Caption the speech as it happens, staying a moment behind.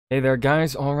Hey there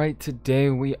guys, alright, today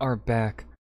we are back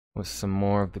with some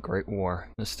more of the Great War.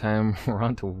 This time we're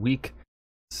on to week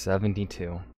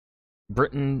 72.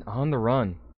 Britain on the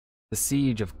run. The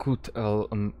siege of Kut al...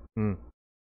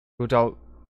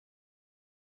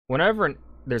 Whenever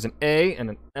there's an A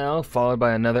and an L followed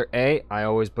by another A, I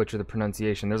always butcher the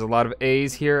pronunciation. There's a lot of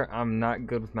A's here, I'm not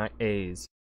good with my A's.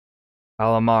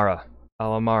 Amara.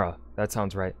 That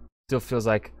sounds right. Still feels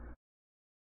like...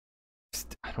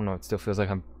 I don't know, it still feels like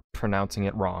I'm pronouncing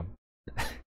it wrong.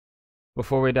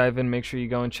 Before we dive in, make sure you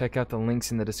go and check out the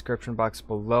links in the description box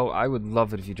below. I would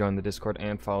love it if you joined the Discord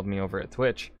and followed me over at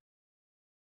Twitch.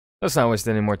 Let's not waste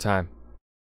any more time.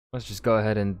 Let's just go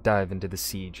ahead and dive into the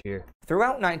siege here.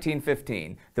 Throughout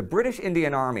 1915, the British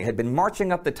Indian Army had been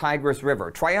marching up the Tigris River,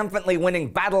 triumphantly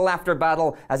winning battle after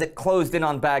battle as it closed in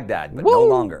on Baghdad, but no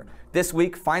longer. This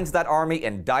week finds that army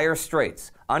in dire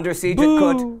straits, under siege at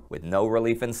Kut, with no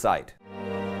relief in sight.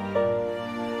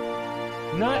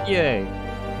 Not yay,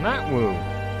 not woo.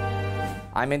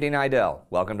 I'm Indy Nidell.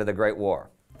 Welcome to the Great War.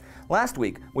 Last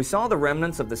week, we saw the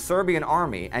remnants of the Serbian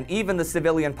army and even the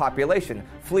civilian population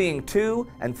fleeing to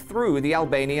and through the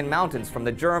Albanian mountains from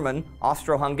the German,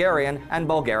 Austro-Hungarian, and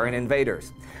Bulgarian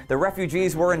invaders. The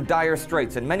refugees were in dire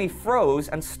straits and many froze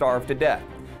and starved to death.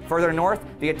 Further north,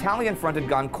 the Italian front had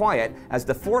gone quiet as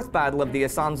the Fourth Battle of the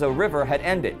Isonzo River had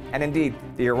ended, and indeed,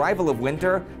 the arrival of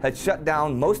winter had shut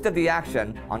down most of the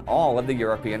action on all of the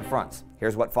European fronts.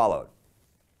 Here's what followed.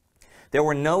 There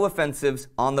were no offensives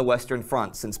on the Western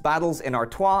Front since battles in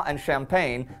Artois and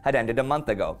Champagne had ended a month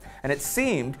ago, and it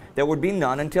seemed there would be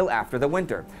none until after the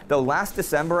winter, though last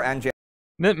December and January...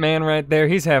 That man right there,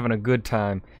 he's having a good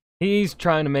time. He's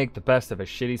trying to make the best of a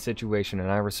shitty situation, and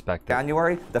I respect that.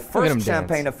 January, the first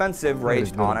Champagne offensive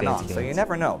raged on and on, so you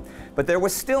never know. But there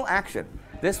was still action.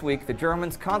 This week, the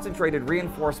Germans concentrated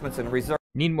reinforcements and reserves.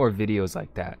 Need more videos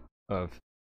like that of,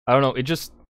 I don't know, it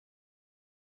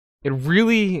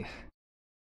really,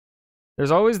 there's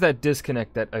always that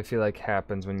disconnect that I feel like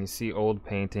happens when you see old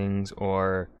paintings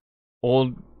or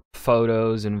old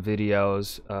photos and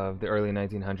videos of the early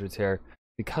 1900s here.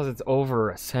 Because it's over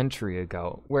a century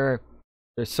ago, where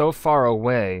they're so far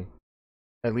away,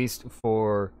 at least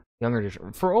for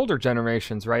older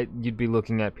generations, right? You'd be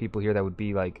looking at people here that would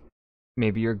be like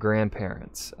maybe your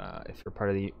grandparents, if you're part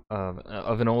of the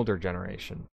of an older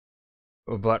generation.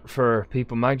 But for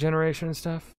people my generation and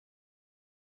stuff,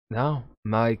 no,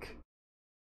 let's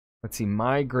see,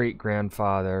 my great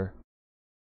grandfather,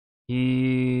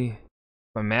 my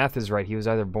math is right, he was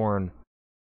either born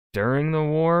during the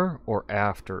war or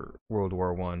after World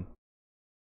War I.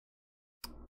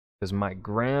 Because my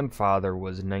grandfather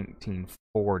was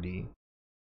 1940, if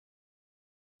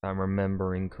I'm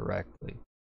remembering correctly.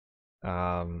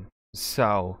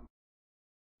 So,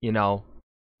 you know,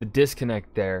 the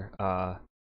disconnect there.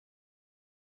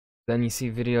 Then you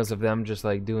see videos of them just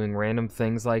like doing random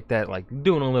things like that, like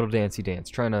doing a little dancey dance,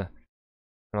 trying to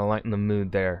lighten the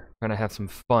mood there, trying to have some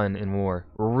fun in war,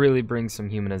 really bring some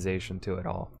humanization to it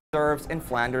all. Reserves in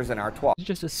Flanders and Artois. It's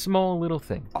just a small little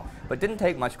thing. But didn't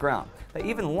take much ground. They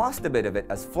even lost a bit of it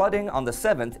as flooding on the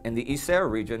 7th in the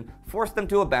Isère region forced them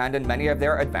to abandon many of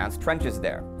their advanced trenches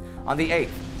there. On the 8th,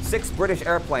 6 British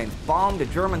airplanes bombed a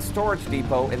German storage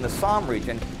depot in the Somme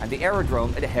region and the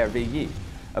aerodrome at Hervilly.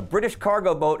 A British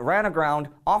cargo boat ran aground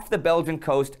off the Belgian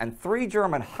coast and 3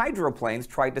 German hydroplanes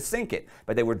tried to sink it,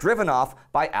 but they were driven off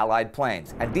by Allied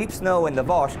planes, and deep snow in the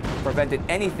Vosges prevented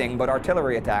anything but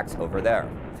artillery attacks over there.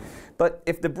 But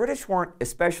if the British weren't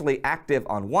especially active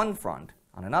on one front,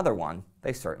 on another one,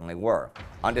 they certainly were.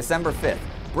 On December 5th,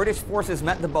 British forces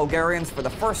met the Bulgarians for the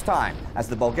first time as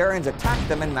the Bulgarians attacked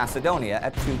them in Macedonia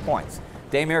at 2 points,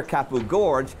 Demir Kapu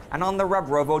Gorge and on the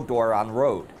Rebrovo-Doran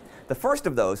road. The first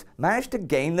of those managed to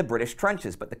gain the British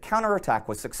trenches, but the counterattack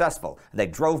was successful, and they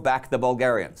drove back the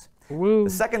Bulgarians. Woo. The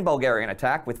second Bulgarian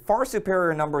attack, with far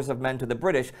superior numbers of men to the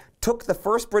British, took the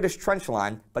first British trench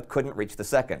line, but couldn't reach the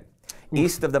second.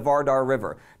 East of the Vardar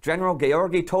River, General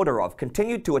Georgy Todorov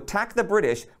continued to attack the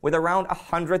British with around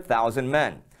 100,000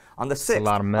 men. On the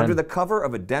 6th, under the cover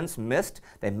of a dense mist,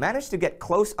 they managed to get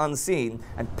close unseen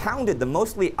and pounded the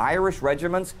mostly Irish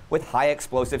regiments with high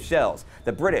explosive shells.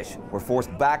 The British were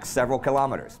forced back several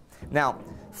kilometers. Now,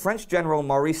 French General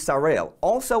Maurice Sarrail,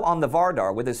 also on the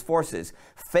Vardar with his forces,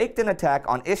 faked an attack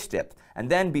on Istip, and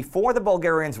then before the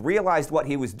Bulgarians realized what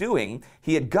he was doing,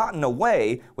 he had gotten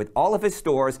away with all of his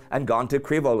stores and gone to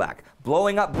Krivolak,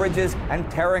 blowing up bridges and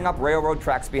tearing up railroad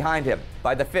tracks behind him.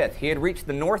 By the 5th, he had reached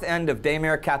the north end of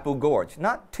Demir Kapu Gorge,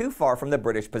 not too far from the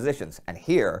British positions, and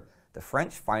here the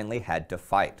French finally had to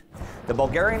fight. The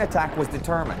Bulgarian attack was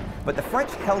determined, but the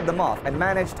French held them off and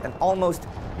managed an almost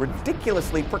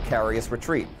ridiculously precarious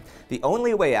retreat. The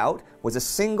only way out was a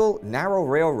single narrow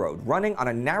railroad running on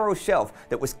a narrow shelf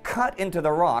that was cut into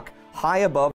the rock high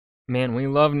above. Man, we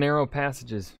love narrow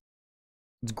passages.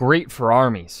 It's great for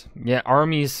armies. Yeah,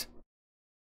 armies,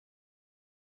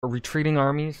 retreating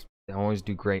armies, they always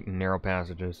do great in narrow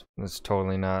passages. That's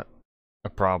totally not a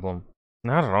problem.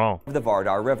 Not at all. The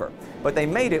Vardar River, but they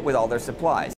made it with all their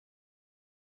supplies.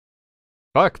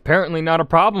 Fuck, apparently not a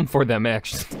problem for them,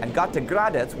 actually. And got to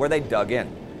Gradec, where they dug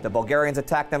in. The Bulgarians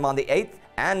attacked them on the 8th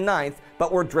and 9th,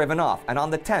 but were driven off. And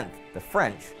on the 10th, the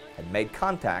French had made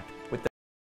contact with the...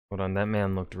 Hold on, that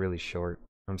man looked really short.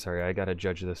 I'm sorry, I gotta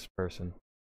judge this person.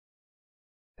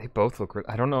 They both look...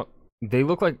 I don't know. They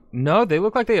look like... No, they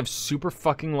look like they have super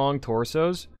fucking long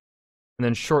torsos. And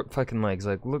then short fucking legs.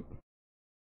 Like, look...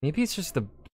 Maybe it's just the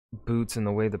boots and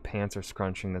the way the pants are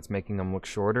scrunching that's making them look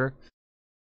shorter.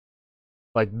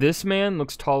 Like, this man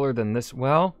looks taller than this...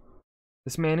 Well,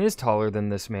 this man is taller than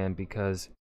this man because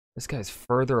this guy's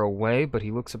further away, but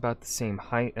he looks about the same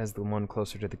height as the one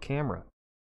closer to the camera.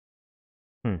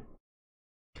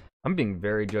 I'm being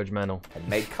very judgmental. Had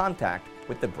made contact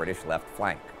with the British left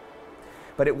flank.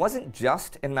 But it wasn't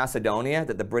just in Macedonia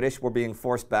that the British were being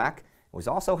forced back. It was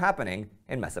also happening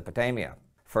in Mesopotamia.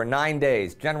 For 9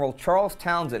 days, General Charles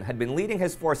Townshend had been leading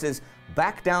his forces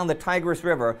back down the Tigris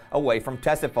River away from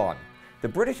Ctesiphon. The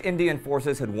British Indian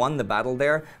forces had won the battle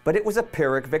there, but it was a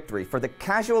Pyrrhic victory, for the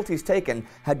casualties taken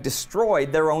had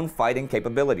destroyed their own fighting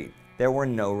capability. There were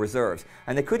no reserves,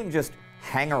 and they couldn't just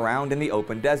hang around in the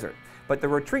open desert. But the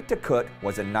retreat to Kut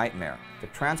was a nightmare. The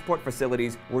transport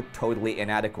facilities were totally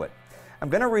inadequate. I'm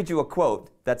going to read you a quote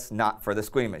that's not for the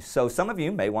squeamish, so some of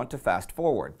you may want to fast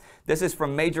forward. This is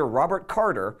from Major Robert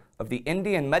Carter of the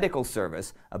Indian Medical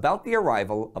Service about the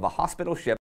arrival of a hospital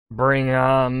ship. Bring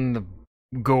on the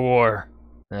gore.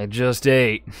 I just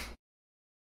ate.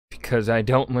 Because I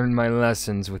don't learn my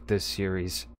lessons with this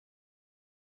series.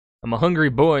 I'm a hungry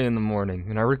boy in the morning,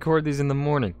 and I record these in the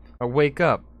morning. I wake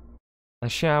up, I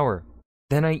shower,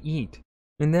 then I eat,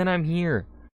 and then I'm here.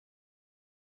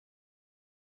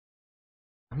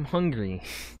 I'm hungry.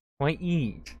 I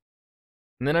eat.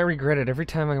 And then I regret it every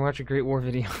time I watch a Great War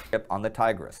video. On the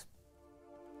Tigris.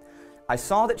 I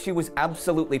saw that she was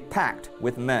absolutely packed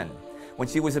with men. When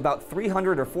she was about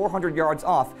 300 or 400 yards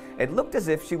off, it looked as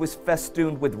if she was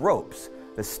festooned with ropes.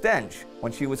 The stench,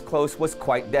 when she was close, was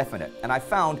quite definite, and I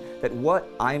found that what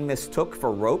I mistook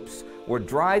for ropes were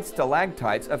dried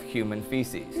stalactites of human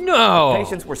feces. No! The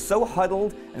patients were so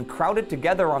huddled and crowded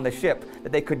together on the ship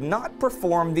that they could not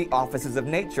perform the offices of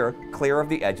nature clear of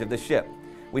the edge of the ship.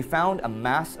 We found a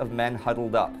mass of men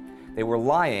huddled up. They were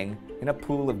lying in a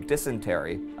pool of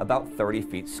dysentery about 30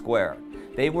 feet square.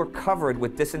 They were covered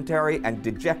with dysentery and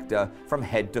dejecta from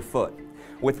head to foot.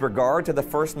 With regard to the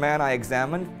first man I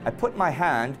examined, I put my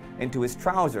hand into his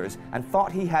trousers and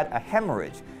thought he had a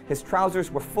hemorrhage. His trousers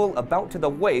were full about to the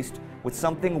waist with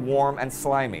something warm and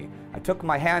slimy. I took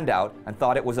my hand out and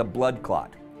thought it was a blood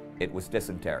clot. It was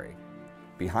dysentery.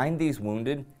 Behind these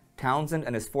wounded, Townshend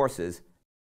and his forces...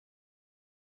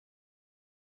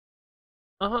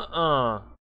 No.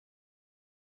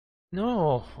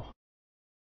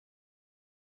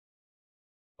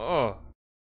 Oh.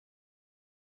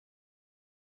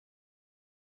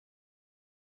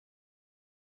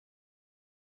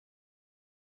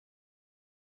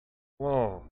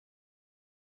 Whoa.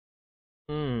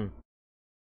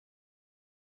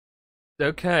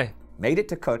 Okay. made it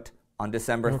to Kut on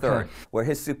December 3rd, where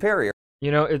his superior...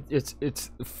 You know,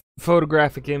 it's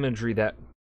photographic imagery that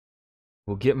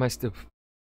will get my stuff.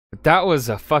 But that was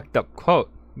a fucked up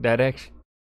quote. That actually...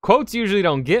 Quotes usually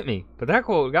don't get me, but that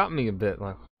quote got me a bit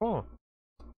like, oh.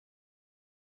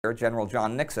 General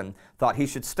John Nixon thought he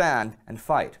should stand and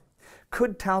fight.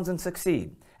 Could Townshend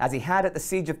succeed, as he had at the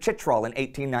siege of Chitral in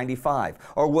 1895,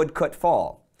 or would Kut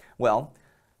fall? Well,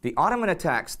 the Ottoman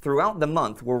attacks throughout the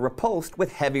month were repulsed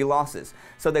with heavy losses,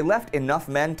 so they left enough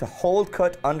men to hold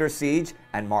Kut under siege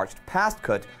and marched past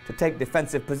Kut to take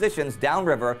defensive positions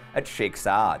downriver at Sheikh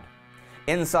Saad.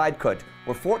 Inside Kut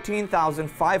were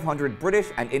 14,500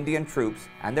 British and Indian troops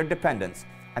and their dependents,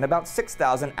 and about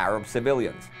 6,000 Arab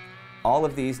civilians. All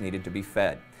of these needed to be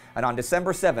fed. And on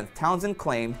December 7th, Townshend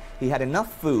claimed he had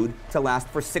enough food to last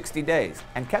for 60 days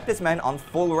and kept his men on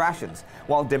full rations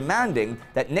while demanding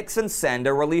that Nixon send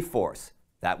a relief force.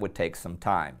 That would take some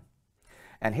time.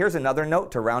 And here's another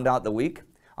note to round out the week.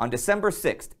 On December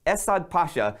 6th, Esad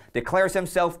Pasha declares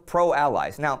himself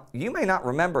pro-Allies. Now, you may not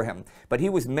remember him, but he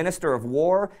was Minister of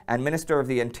War and Minister of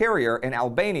the Interior in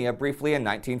Albania briefly in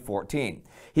 1914.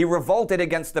 He revolted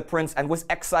against the prince and was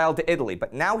exiled to Italy,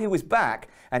 but now he was back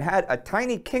and had a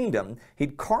tiny kingdom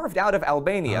he'd carved out of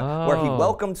Albania where he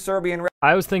welcomed Serbian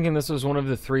I was thinking this was one of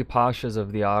the three pashas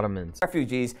of the Ottomans.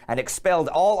 refugees and expelled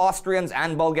all Austrians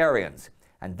and Bulgarians.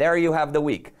 And there you have the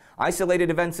week. Isolated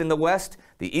events in the West,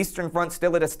 the Eastern Front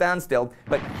still at a standstill,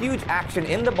 but huge action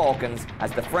in the Balkans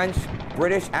as the French,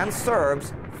 British, and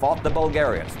Serbs fought the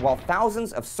Bulgarians, while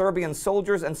thousands of Serbian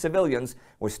soldiers and civilians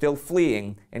were still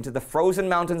fleeing into the frozen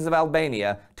mountains of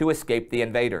Albania to escape the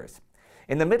invaders.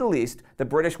 In the Middle East, the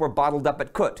British were bottled up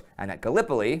at Kut and at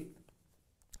Gallipoli.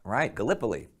 Right,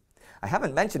 Gallipoli. I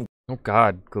haven't mentioned Oh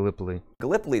God, Gallipoli.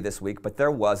 Gallipoli this week, but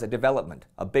there was a development,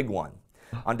 a big one.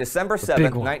 On December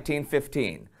 7th,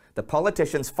 1915, the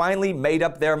politicians finally made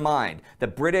up their mind. The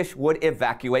British would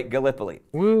evacuate Gallipoli.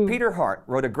 Woo. Peter Hart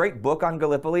wrote a great book on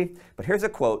Gallipoli, but here's a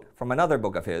quote from another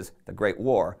book of his, The Great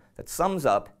War, that sums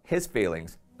up his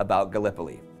feelings about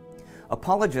Gallipoli.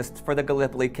 Apologists for the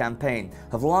Gallipoli campaign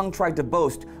have long tried to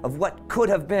boast of what could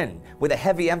have been, with a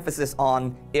heavy emphasis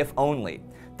on if only.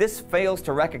 This fails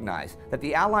to recognize that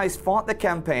the Allies fought the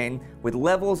campaign with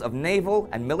levels of naval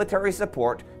and military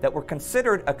support that were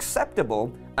considered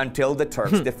acceptable until the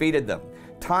Turks defeated them.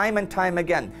 Time and time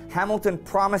again, Hamilton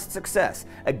promised success.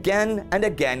 Again and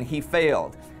again, he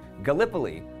failed.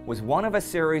 Gallipoli was one of a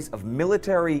series of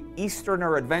military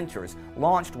Easterner adventures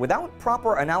launched without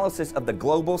proper analysis of the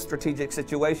global strategic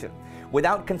situation,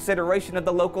 without consideration of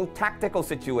the local tactical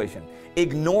situation,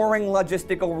 ignoring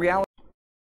logistical reality.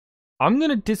 I'm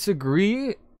gonna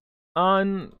disagree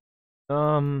on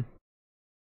that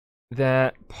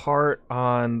part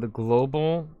on the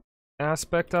global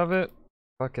aspect of it.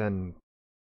 Fucking,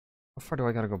 how far do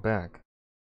I gotta go back?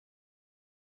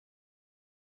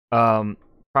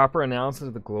 Proper analysis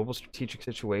of the global strategic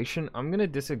situation. I'm gonna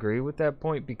disagree with that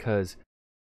point because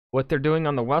what they're doing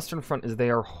on the Western Front is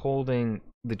they are holding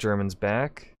the Germans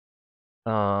back.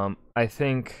 I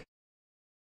think.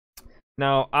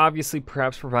 Now, obviously,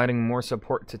 perhaps providing more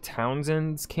support to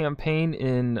Townsend's campaign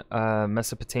in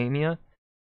Mesopotamia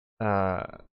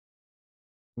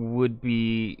would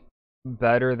be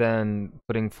better than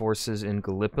putting forces in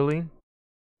Gallipoli,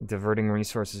 diverting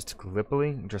resources to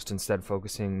Gallipoli, just instead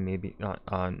focusing maybe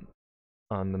on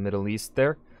the Middle East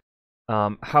there.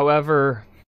 However,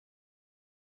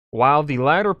 while the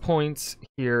latter points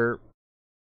here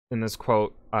in this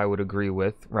quote I would agree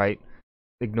with, right?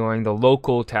 Ignoring the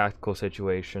local tactical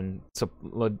situation,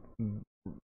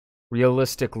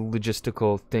 realistic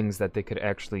logistical things that they could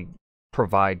actually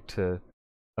provide to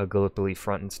a Gallipoli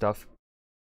front and stuff.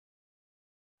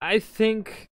 I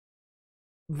think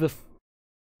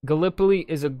Gallipoli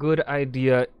is a good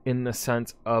idea in the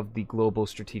sense of the global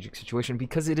strategic situation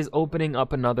because it is opening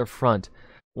up another front.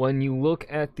 When you look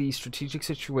at the strategic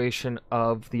situation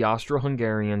of the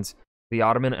Austro-Hungarians, the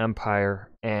Ottoman Empire,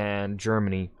 and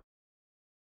Germany,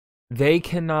 they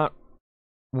cannot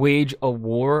wage a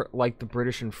war like the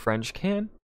British and French can,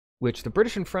 which the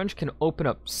British and French can open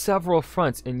up several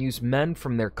fronts and use men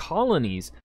from their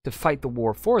colonies to fight the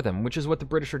war for them, which is what the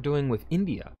British are doing with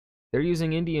India. They're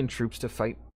using Indian troops to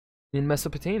fight in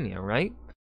Mesopotamia, right?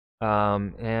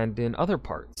 And in other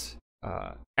parts.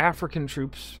 African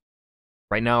troops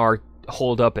right now are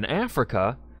holed up in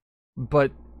Africa,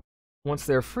 but once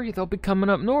they're free, they'll be coming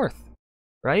up north,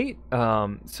 right?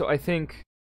 So I think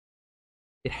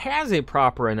it has a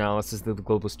proper analysis of the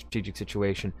global strategic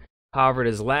situation. However, it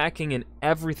is lacking in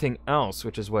everything else,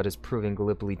 which is what is proving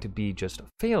Gallipoli to be just a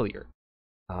failure.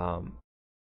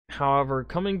 However,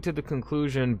 coming to the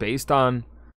conclusion based on,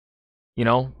 you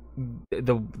know,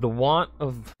 the want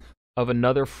of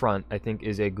another front, I think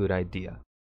is a good idea.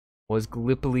 Was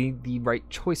Gallipoli the right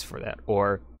choice for that?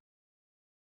 Or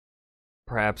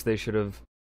perhaps they should have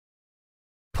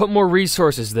put more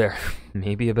resources there.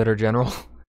 Maybe a better general.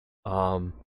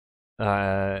 Or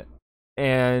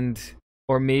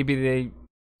maybe they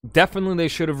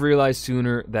should have realized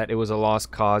sooner that it was a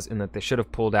lost cause and that they should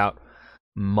have pulled out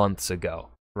months ago,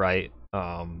 right?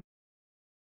 But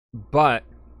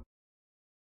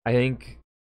I think,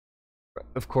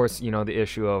 of course, you know, the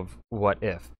issue of what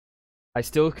if. I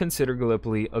still consider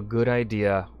Gallipoli a good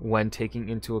idea when taking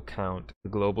into account the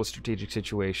global strategic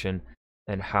situation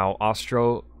and how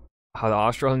the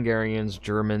Austro-Hungarians,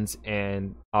 Germans,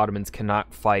 and Ottomans cannot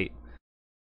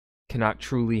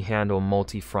truly handle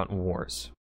multi-front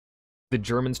wars. The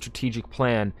German strategic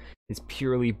plan is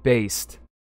purely based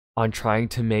on trying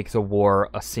to make the war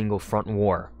a single-front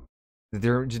war.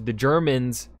 The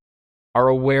Germans are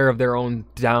aware of their own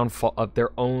downfall, of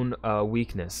their own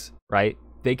weakness, right?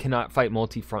 They cannot fight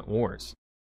multi-front wars.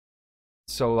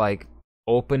 So, like,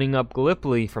 opening up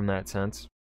Gallipoli from that sense,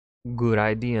 good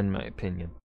idea in my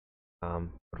opinion.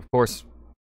 But of course,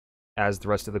 as the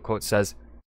rest of the quote says,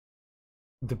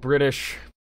 the British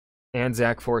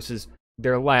Anzac forces,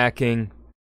 they're lacking,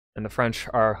 and the French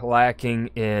are lacking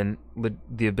in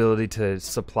the ability to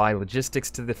supply logistics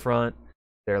to the front.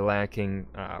 They're lacking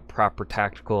proper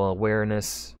tactical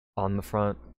awareness on the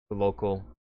front, the local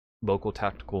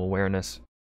tactical awareness.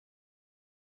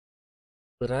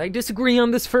 But I disagree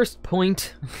on this first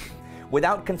point.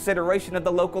 Without consideration of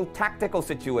the local tactical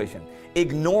situation,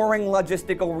 ignoring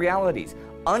logistical realities,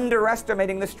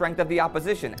 underestimating the strength of the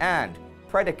opposition, and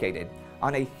predicated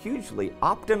on a hugely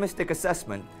optimistic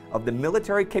assessment of the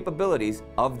military capabilities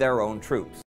of their own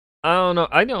troops. I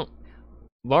don't know.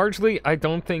 Largely, I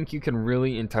don't think you can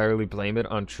really entirely blame it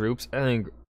on troops. I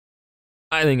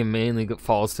think it mainly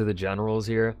falls to the generals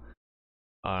here.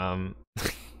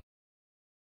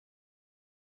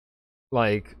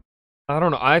 Like, I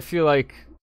don't know. I feel like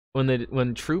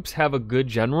when troops have a good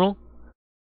general,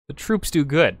 the troops do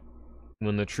good.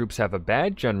 When the troops have a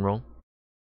bad general,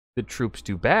 the troops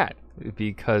do bad,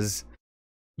 because,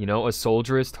 you know, a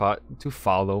soldier is taught to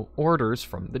follow orders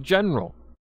from the general,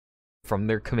 from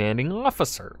their commanding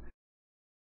officer.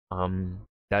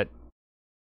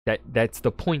 That's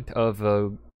the point of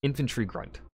a infantry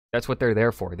grunt. That's what they're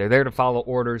there for. They're there to follow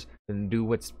orders and do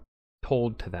what's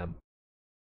told to them.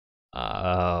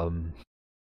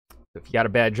 If you got a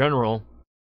bad general,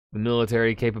 the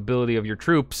military capability of your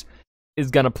troops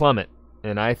is gonna plummet.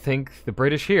 And I think the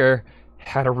British here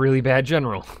had a really bad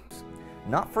general.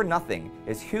 Not for nothing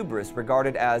is hubris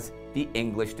regarded as the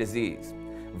English disease.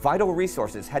 Vital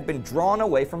resources had been drawn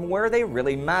away from where they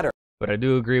really matter. But I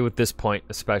do agree with this point,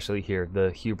 especially here,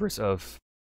 the hubris of,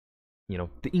 you know,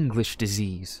 the English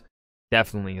disease.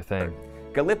 Definitely a thing.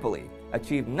 Gallipoli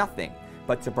achieved nothing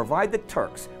but to provide the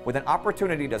Turks with an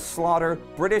opportunity to slaughter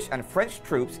British and French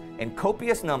troops in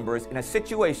copious numbers in a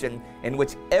situation in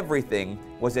which everything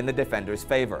was in the defenders'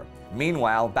 favor.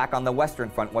 Meanwhile, back on the Western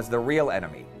Front was the real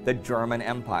enemy, the German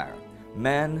Empire.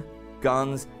 Men,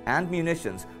 guns, and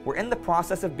munitions were in the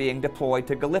process of being deployed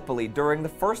to Gallipoli during the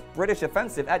first British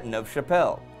offensive at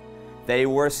Neuve-Chapelle. They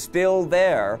were still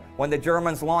there when the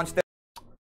Germans launched their...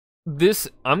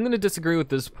 I'm going to disagree with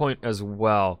this point as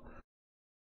well.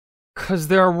 Because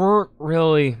there weren't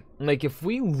really, like, if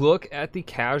we look at the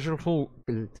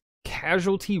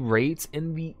casualty rates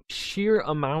and the sheer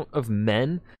amount of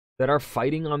men that are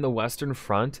fighting on the Western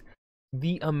Front,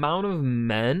 the amount of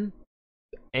men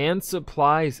and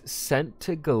supplies sent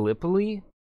to Gallipoli,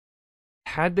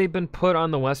 had they been put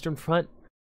on the Western Front,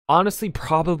 honestly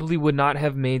probably would not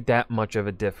have made that much of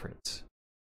a difference.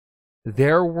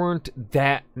 There weren't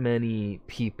that many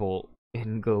people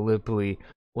in Gallipoli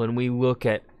when we look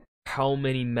at how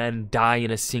many men die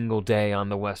in a single day on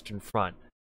the Western Front.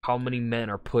 How many men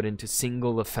are put into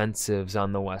single offensives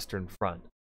on the Western Front.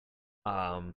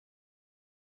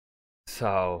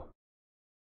 So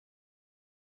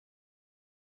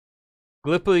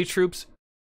Gallipoli troops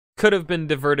could have been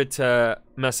diverted to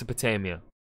Mesopotamia.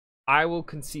 I will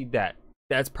concede that.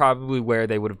 That's probably where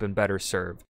they would have been better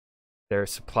served. Their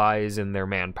supplies and their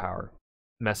manpower.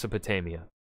 Mesopotamia.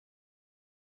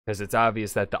 Because it's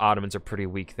obvious that the Ottomans are pretty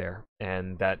weak there,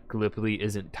 and that Gallipoli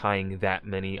isn't tying that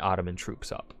many Ottoman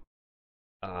troops up.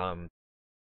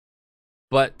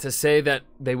 But to say that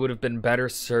they would have been better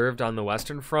served on the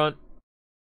Western Front,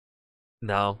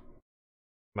 no,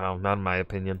 not in my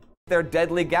opinion. Their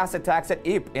deadly gas attacks at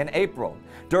Ypres in April,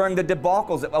 during the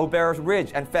debacles at Auber's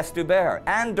Ridge and Festubert,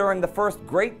 and during the first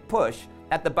great push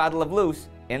at the Battle of Loos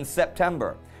in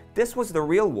September. This was the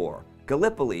real war.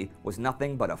 Gallipoli was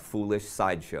nothing but a foolish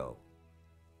sideshow.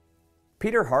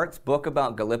 Peter Hart's book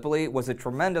about Gallipoli was a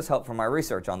tremendous help for my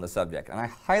research on the subject, and I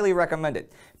highly recommend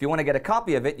it. If you want to get a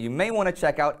copy of it, you may want to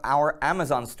check out our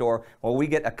Amazon store, where we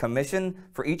get a commission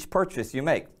for each purchase you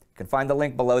make. You can find the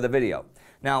link below the video.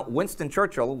 Now, Winston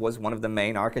Churchill was one of the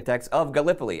main architects of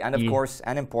Gallipoli, and of course,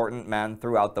 an important man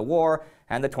throughout the war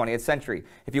and the 20th century.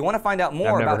 If you want to find out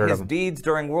more about his deeds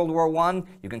during World War I,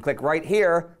 you can click right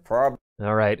here for our...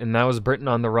 Alright, and that was Britain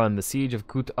on the Run, the Siege of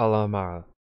Kut al-Amara,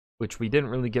 which we didn't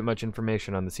really get much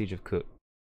information on the Siege of Kut.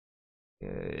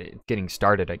 Getting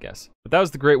started, I guess. But that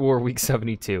was the Great War, Week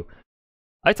 72.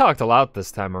 I talked a lot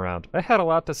this time around. I had a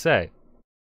lot to say.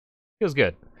 Feels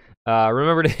good.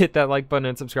 Remember to hit that like button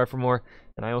and subscribe for more,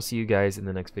 and I will see you guys in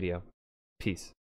the next video. Peace.